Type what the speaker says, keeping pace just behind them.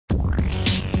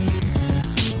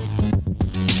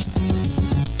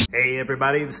Hey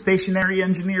everybody, the stationary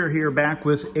engineer here, back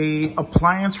with a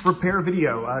appliance repair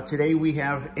video. Today we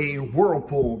have a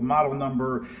Whirlpool model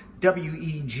number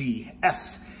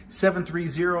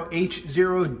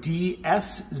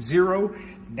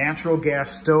WEG730H0DS0 natural gas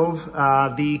stove.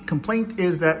 The complaint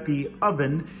is that the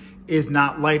oven is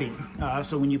not lighting.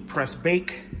 So when you press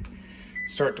bake,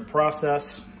 start to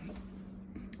process,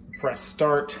 press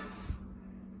start,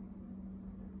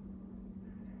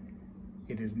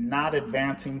 it is not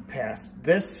advancing past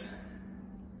this,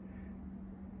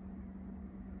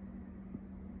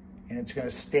 and it's going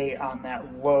to stay on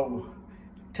that low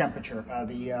temperature.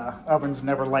 The oven's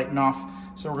never lighting off,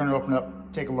 so we're going to open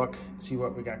up, take a look, see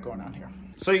what we got going on here.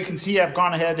 So you can see I've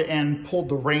gone ahead and pulled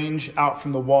the range out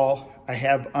from the wall. I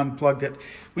have unplugged it.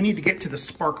 We need to get to the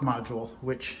spark module,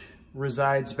 which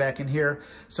resides back in here.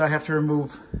 So I have to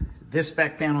remove this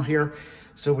back panel here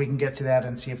so we can get to that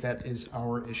and see if that is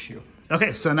our issue.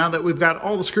 Okay, so now that we've got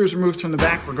all the screws removed from the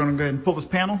back, we're going to go ahead and pull this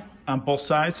panel on both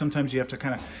sides. Sometimes you have to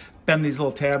kind of bend these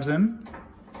little tabs in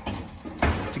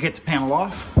to get the panel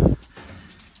off.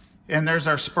 And there's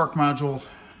our spark module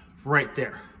right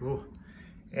there. Ooh.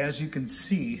 As you can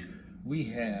see, we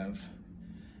have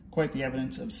quite the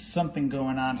evidence of something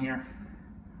going on here.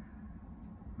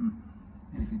 And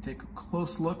if you take a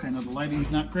close look, I know the lighting's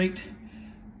not great,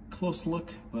 close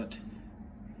look, but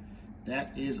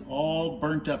that is all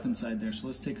burnt up inside there. So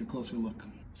let's take a closer look.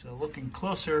 So looking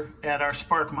closer at our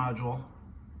spark module,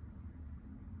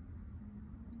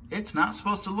 it's not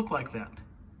supposed to look like that.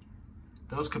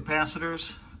 Those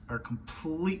capacitors are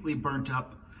completely burnt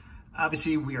up.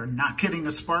 Obviously, we are not getting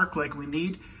a spark like we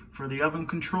need for the oven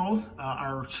control.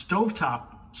 Our stovetop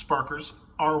sparkers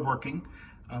are working,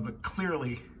 but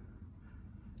clearly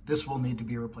this will need to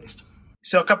be replaced.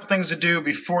 So a couple things to do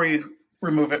before you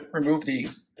remove it. Remove the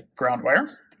ground wire.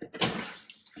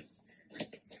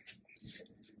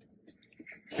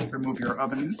 Remove your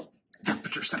oven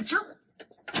temperature sensor.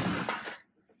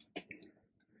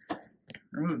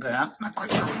 Remove that. Not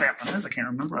quite sure what that one is. I can't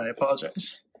remember. I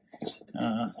apologize.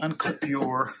 Unclip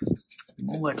your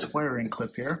Molex wiring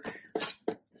clip here.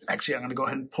 Actually, I'm going to go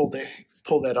ahead and pull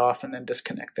that off and then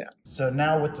disconnect that. So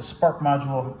now with the spark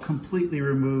module completely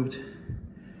removed,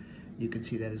 you can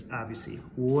see that is obviously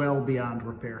well beyond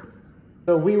repair.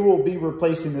 So we will be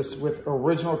replacing this with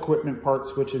original equipment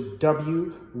parts, which is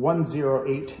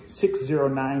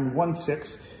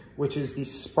W108-60916, which is the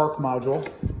spark module.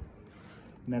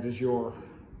 And that is your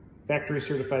factory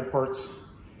certified parts,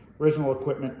 original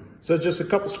equipment. So just a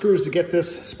couple screws to get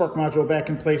this spark module back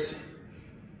in place.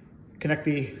 Connect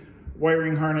the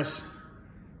wiring harness,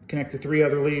 connect the 3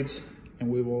 other leads,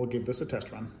 and we will give this a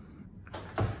test run.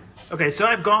 Okay, so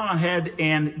I've gone ahead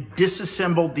and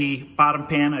disassembled the bottom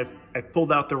pan. I've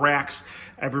pulled out the racks.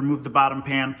 I've removed the bottom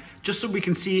pan just so we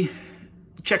can see,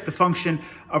 check the function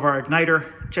of our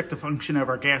igniter, check the function of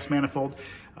our gas manifold.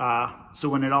 So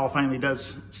when it all finally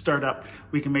does start up,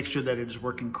 we can make sure that it is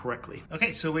working correctly.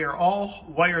 Okay, so we are all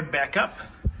wired back up.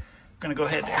 I'm gonna go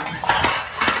ahead and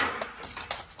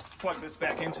plug this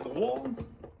back into the wall.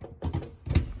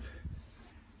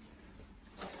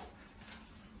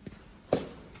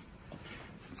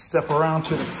 Step around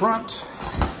to the front.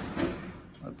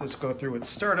 Let this go through its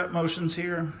startup motions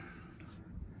here.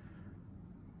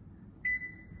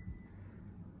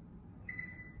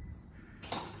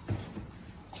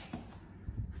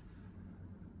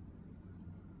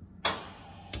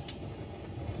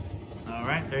 All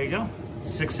right, there you go.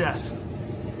 Success.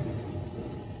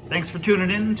 Thanks for tuning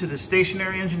in to the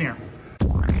Stationary Engineer.